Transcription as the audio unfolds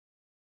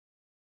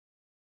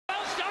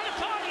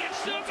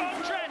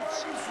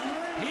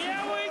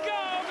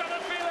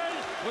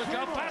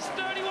go past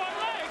 31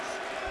 legs.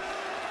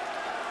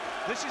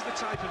 This is the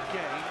type of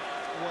game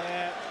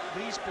where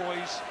these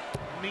boys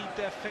need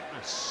their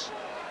fitness.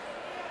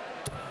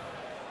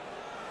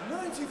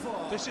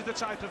 94. This is the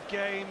type of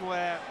game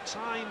where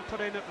time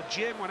put in at the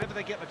gym whenever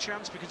they get the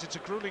chance, because it's a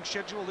grueling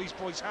schedule these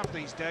boys have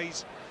these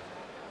days.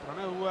 But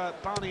I know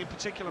Barney in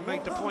particular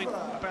made the point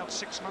about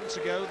 6 months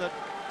ago that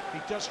he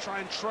does try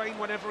and train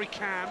whenever he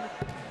can.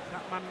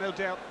 That man, no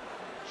doubt,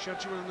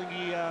 scheduling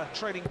the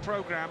training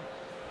program,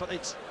 but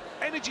it's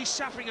energy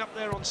sapping up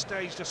there on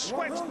stage. The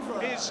sweat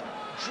is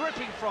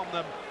dripping from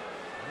them,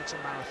 and it's a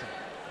marathon.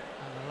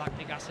 And the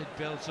lactic acid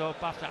builds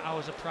up after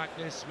hours of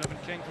practice. Mervyn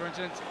King, for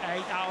instance,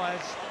 8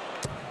 hours.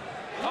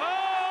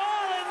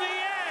 Oh, in the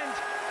end,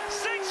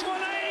 6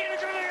 180, and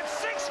going to get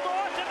 6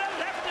 more to the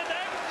left, and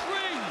then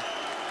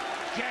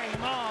 3.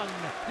 Game on.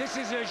 This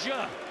is a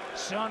jeu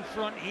sans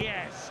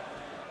frontières.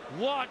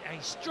 What a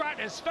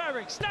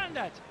stratospheric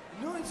standard.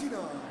 99.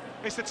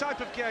 It's the type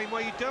of game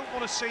where you don't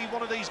want to see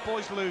one of these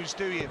boys lose,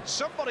 do you?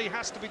 Somebody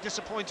has to be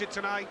disappointed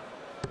tonight,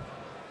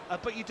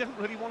 but you don't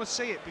really want to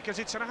see it because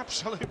it's an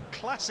absolute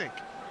classic.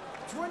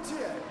 28.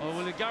 Well,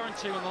 will you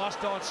guarantee when the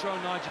last dart's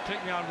thrown, Nigel,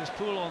 pick me out of this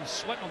pool on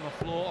sweat on the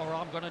floor, or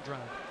I'm going to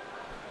drown?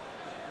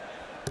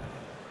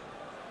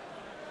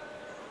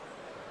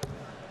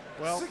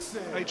 Well,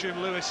 16.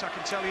 Adrian Lewis, I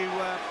can tell you,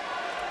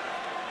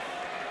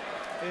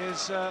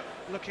 is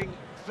looking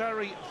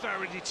very,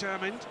 very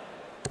determined.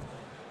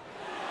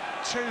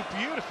 2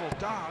 beautiful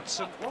darts,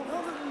 and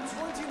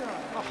 129.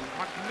 oh,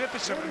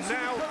 magnificent. And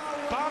now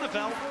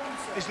Barneveld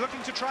is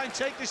looking to try and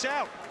take this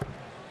out.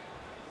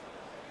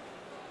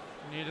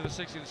 Near to the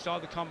 60 to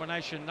start the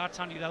combination. That's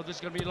handy though. There's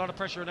going to be a lot of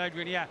pressure on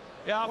Adrian. Yeah,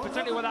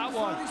 particularly with that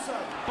one.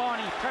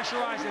 Barney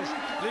pressurizes,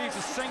 leaves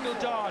a single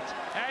dart.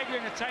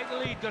 Adrian to take the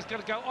lead. There's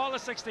going to go all the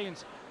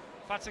 16s.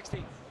 Fat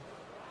 16.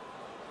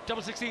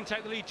 Double 16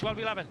 take the lead.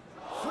 12-11.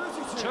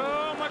 32.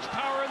 Too much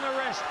power in the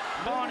wrist.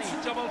 Barney,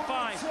 double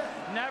 5.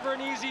 Never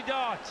an easy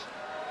dart.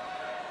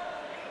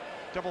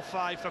 Double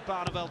 5 for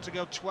Barneveld to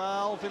go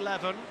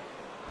 12-11.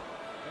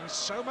 There's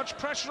so much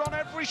pressure on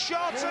every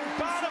shot, and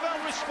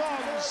Barneveld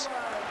responds.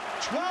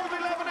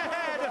 12-11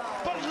 ahead,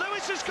 but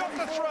Lewis has got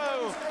the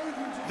throw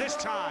this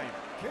time.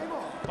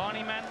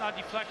 Barney meant that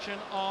deflection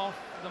off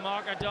the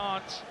marker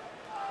dart,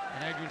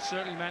 and Adrian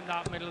certainly meant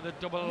that middle of the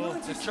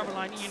treble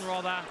line in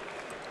rather.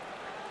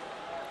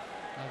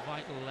 A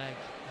vital leg,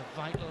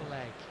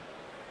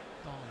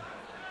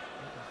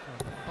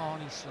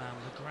 Barney slam,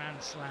 the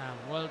Grand Slam,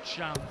 world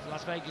champ,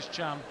 Las Vegas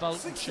champ,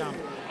 Bolton champ,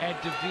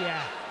 Ed de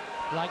Vere,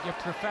 like a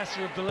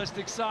professor of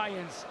ballistic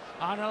science,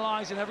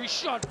 analysing every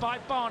shot by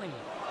Barney.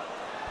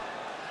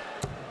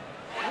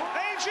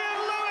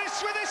 Adrian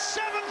Lewis with his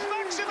 7th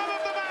maximum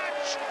of the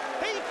match.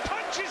 He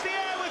punches the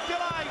air with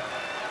delight.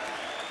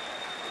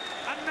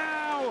 And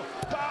now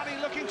Barney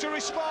looking to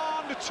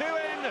respond, 2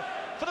 in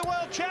for the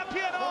world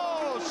champion.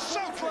 Oh, so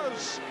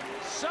close.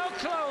 So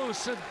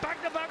close, and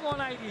back-to-back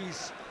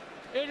 180s.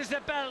 It is a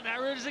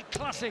belter, it is a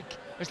classic.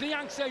 As the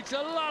Yanks say, it's a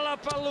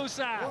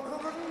Lollapalooza,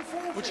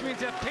 which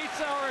means a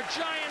pizza or a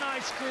giant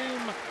ice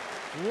cream.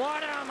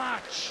 What a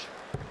match.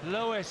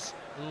 Lewis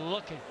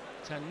looking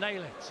to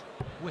nail it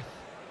with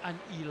an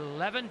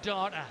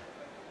 11-darter.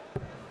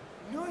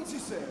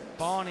 96.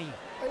 Barney,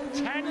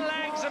 10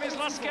 legs of his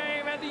last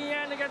game at the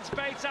end against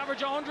Bates,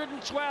 average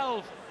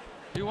 112.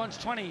 He wants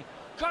 20.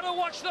 Gotta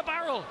watch the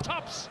barrel,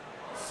 tops.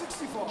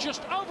 64.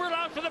 Just over and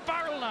out for the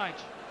barrel, night.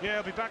 Yeah,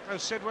 he'll be back though,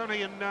 Sid, won't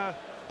he? And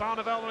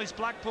Barneveld on his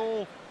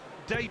Blackpool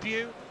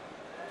debut.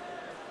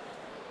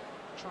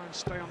 Try and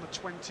stay on the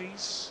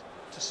 20s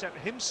to set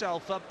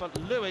himself up, but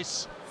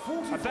Lewis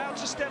 45. about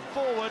to step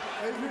forward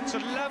to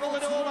level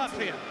it all up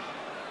here.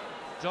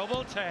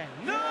 Double 10.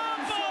 No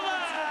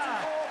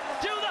bother!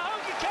 Do the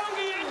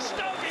hokey-cokey young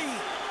Stokey!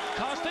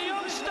 Costa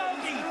young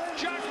Stokey!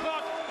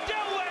 Jackpot!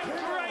 Doing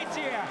great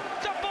here!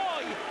 The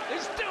boy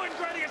is doing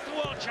great against the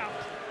world champ!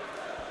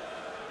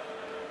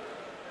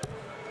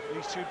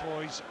 These 2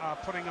 boys are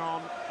putting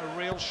on a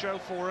real show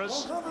for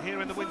us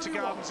here in the Winter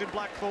Gardens in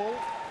Blackpool.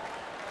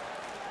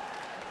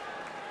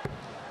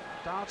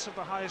 Darts of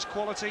the highest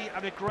quality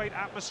and a great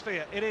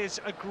atmosphere. It is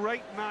a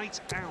great night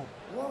out.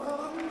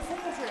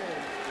 140.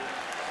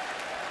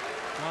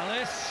 Well,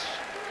 this,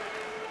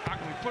 how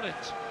can we put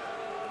it,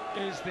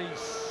 is the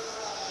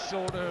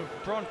sort of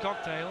prawn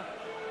cocktail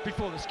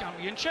before the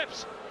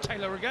championships.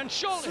 Taylor again,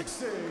 surely.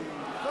 16.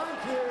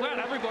 Thank you. Well,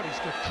 everybody's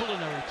got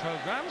culinary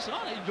programs,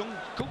 aren't they? Young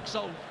cooks,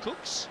 old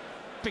cooks,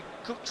 big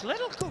cooks,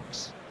 little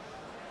cooks.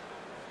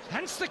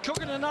 Hence the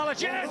cooking and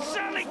knowledge. Yeah, it's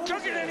certainly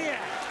cooking in here.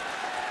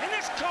 In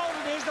this cold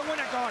it is, the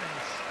Winter Gardens.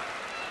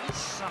 It's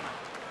summer.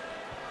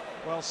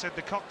 Well said,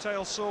 the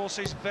cocktail sauce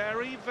is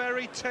very,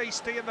 very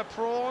tasty and the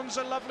prawns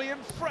are lovely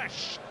and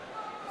fresh.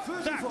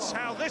 35. That's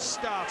how this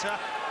starter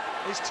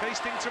is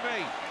tasting to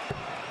me.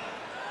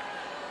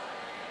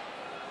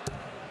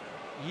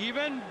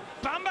 Even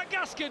Bamba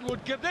Gasket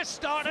would give this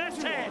starter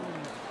 10.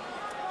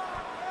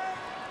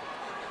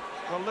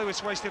 Well,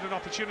 Lewis wasted an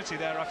opportunity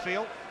there, I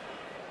feel.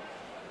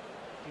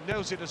 He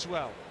knows it as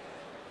well.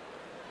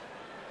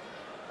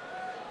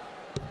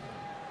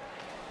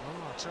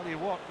 Oh, I'll tell you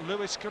what,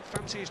 Lewis could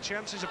fancy his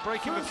chances of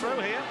breaking the throw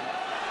here.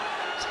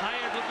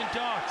 Tired looking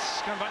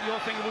darts. Going back to your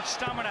thing about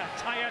stamina.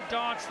 Tired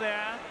darts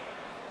there.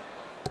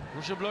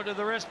 Rush of blood to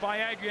the wrist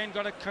by Adrian.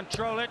 Got to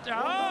control it.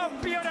 Oh,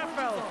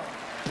 beautiful.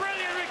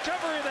 Brilliant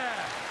recovery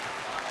there.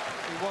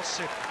 He was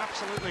sick,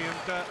 absolutely.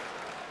 And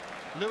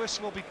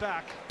Lewis will be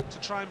back to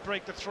try and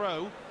break the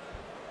throw.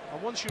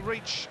 And once you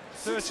reach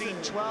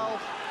 13-12, well,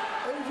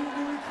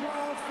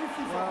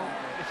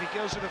 if he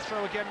goes with a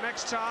throw again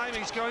next time,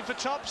 he's going for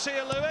tops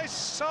here,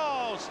 Lewis.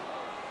 Oh,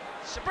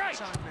 it's a break.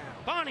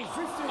 Barney.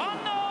 Oh,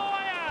 no.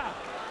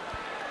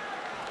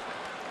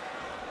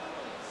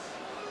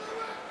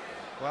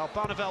 Well,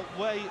 Barneveld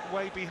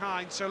way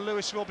behind, so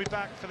Lewis will be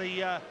back for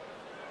the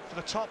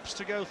tops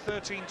to go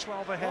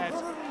 13-12 ahead.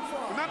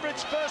 Remember,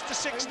 it's first to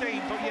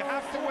 16, but you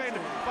have to win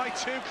by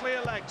 2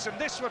 clear legs, and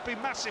this would be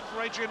massive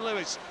for Adrian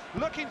Lewis.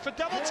 Looking for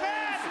double 10!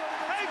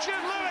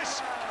 Adrian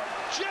Lewis,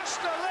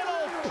 just a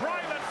little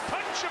private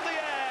punch of the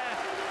air.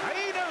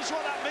 He knows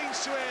what that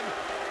means to him,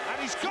 and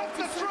he's got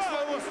the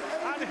throw,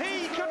 and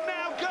he can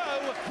now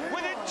go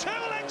within 2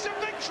 legs of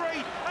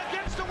victory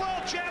against the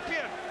world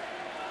champion.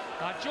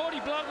 Geordie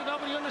Blood,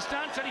 nobody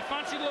understands that he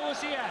fancied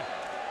Lewis here.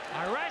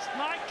 I rest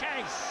my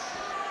case.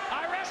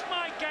 I rest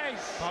my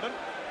case. Pardon?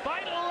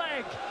 Vital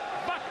leg,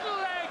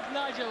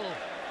 Nigel.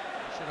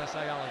 Should I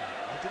say, Alan?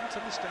 I didn't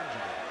understand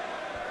you.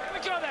 Here we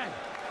go then.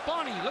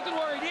 Barney, looking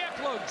worried.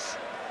 Earplugs.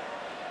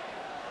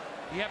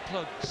 The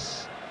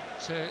earplugs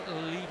to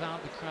leave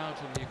out the crowd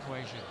from the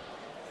equation.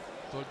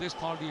 But this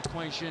part of the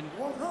equation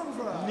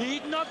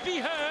need not be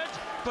heard,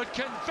 but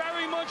can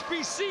very much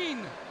be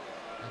seen.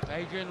 If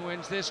Adrian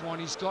wins this one,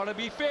 he's got to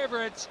be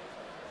favourite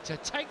to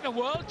take the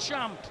world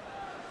champ.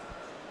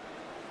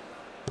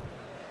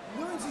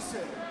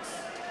 96.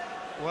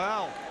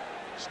 Well,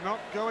 it's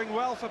not going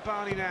well for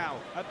Barney now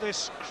at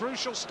this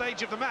crucial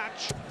stage of the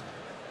match.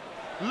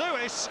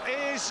 Lewis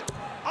is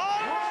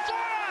on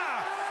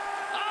fire!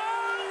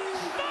 On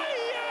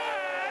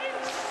fire!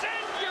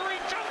 Incendiary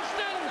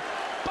tungsten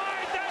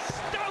by the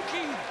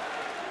Stokey!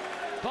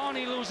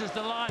 Barney loses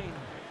the line.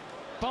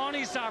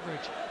 Barney's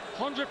average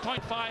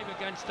 100.5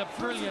 against the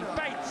brilliant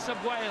Bates of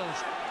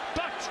Wales,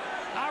 but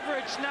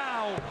average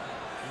now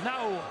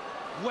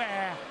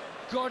nowhere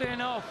good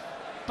enough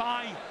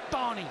by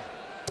Barney.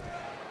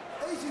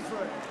 83.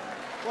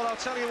 Well, I'll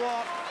tell you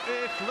what,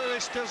 if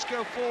Lewis does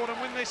go forward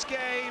and win this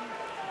game,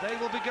 they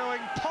will be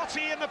going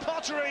potty in the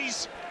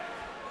potteries.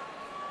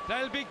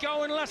 They'll be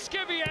going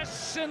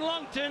lascivious in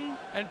Longton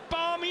and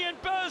balmy in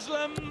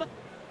Burslem,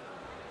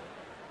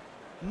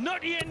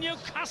 nutty in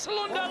Newcastle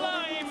under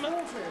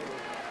Lyme.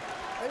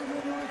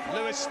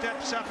 Lewis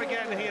steps up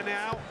again here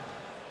now.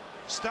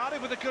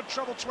 Started with a good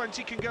treble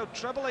 20, can go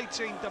treble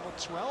 18, double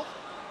 12,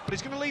 but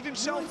he's going to leave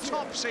himself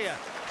tops here.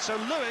 So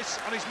Lewis,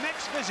 on his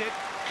next visit,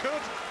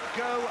 could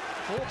go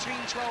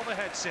 14-12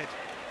 ahead, Sid.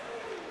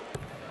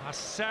 I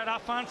said I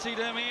fancied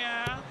him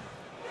here.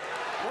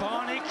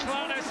 Barney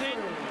clatters in.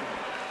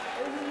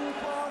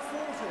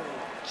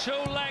 2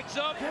 legs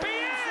up. He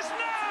is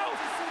now!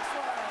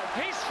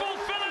 He's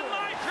fulfilling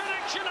my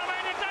prediction. I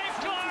made a Dave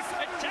Clark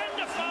at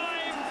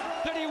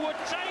 10-5 that he would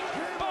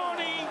take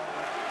Barney,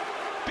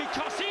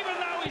 because even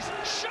though he's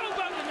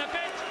showboating a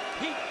bit,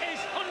 he is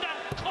under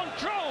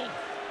control.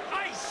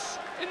 Ice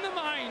in the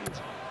mind,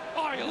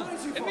 oil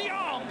in the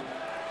arm.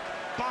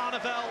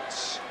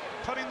 Barneveld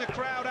putting the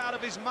crowd out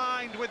of his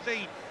mind with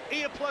the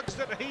earplugs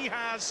that he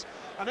has,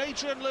 and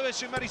Adrian Lewis,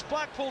 who made his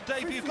Blackpool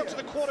debut, got to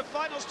the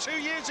quarter-finals 2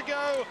 years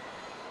ago.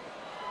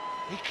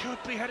 He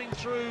could be heading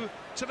through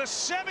to the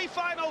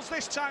semi-finals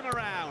this time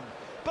around.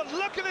 But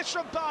look at this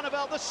from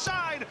Barneveld, the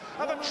sign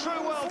of a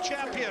true world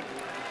champion.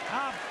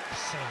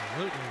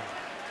 Absolutely.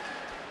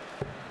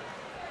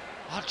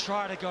 I'll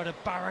try to go to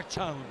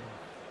baritone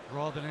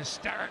rather than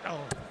hysterical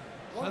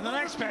for the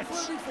next bit.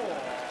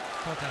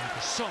 God, there was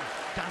the sun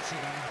dancing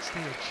on that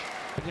stage.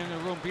 And in the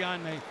room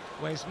behind me,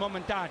 where his mum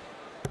and dad,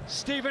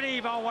 Steve and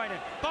Eve, are waiting.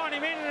 Barney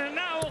meaning it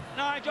now.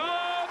 Nigel,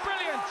 oh,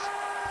 brilliant!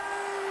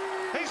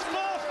 His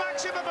 4th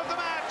maximum of the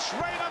match,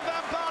 Raymond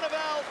Van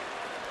Barneveld.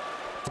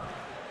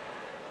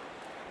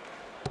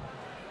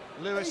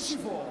 Lewis,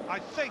 I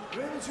think,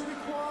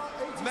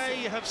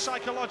 may have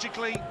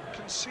psychologically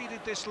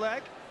conceded this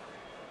leg.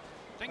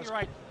 I think you're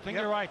right.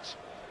 You're right.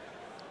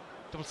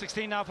 Double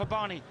 16 now for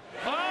Barney.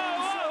 Oh!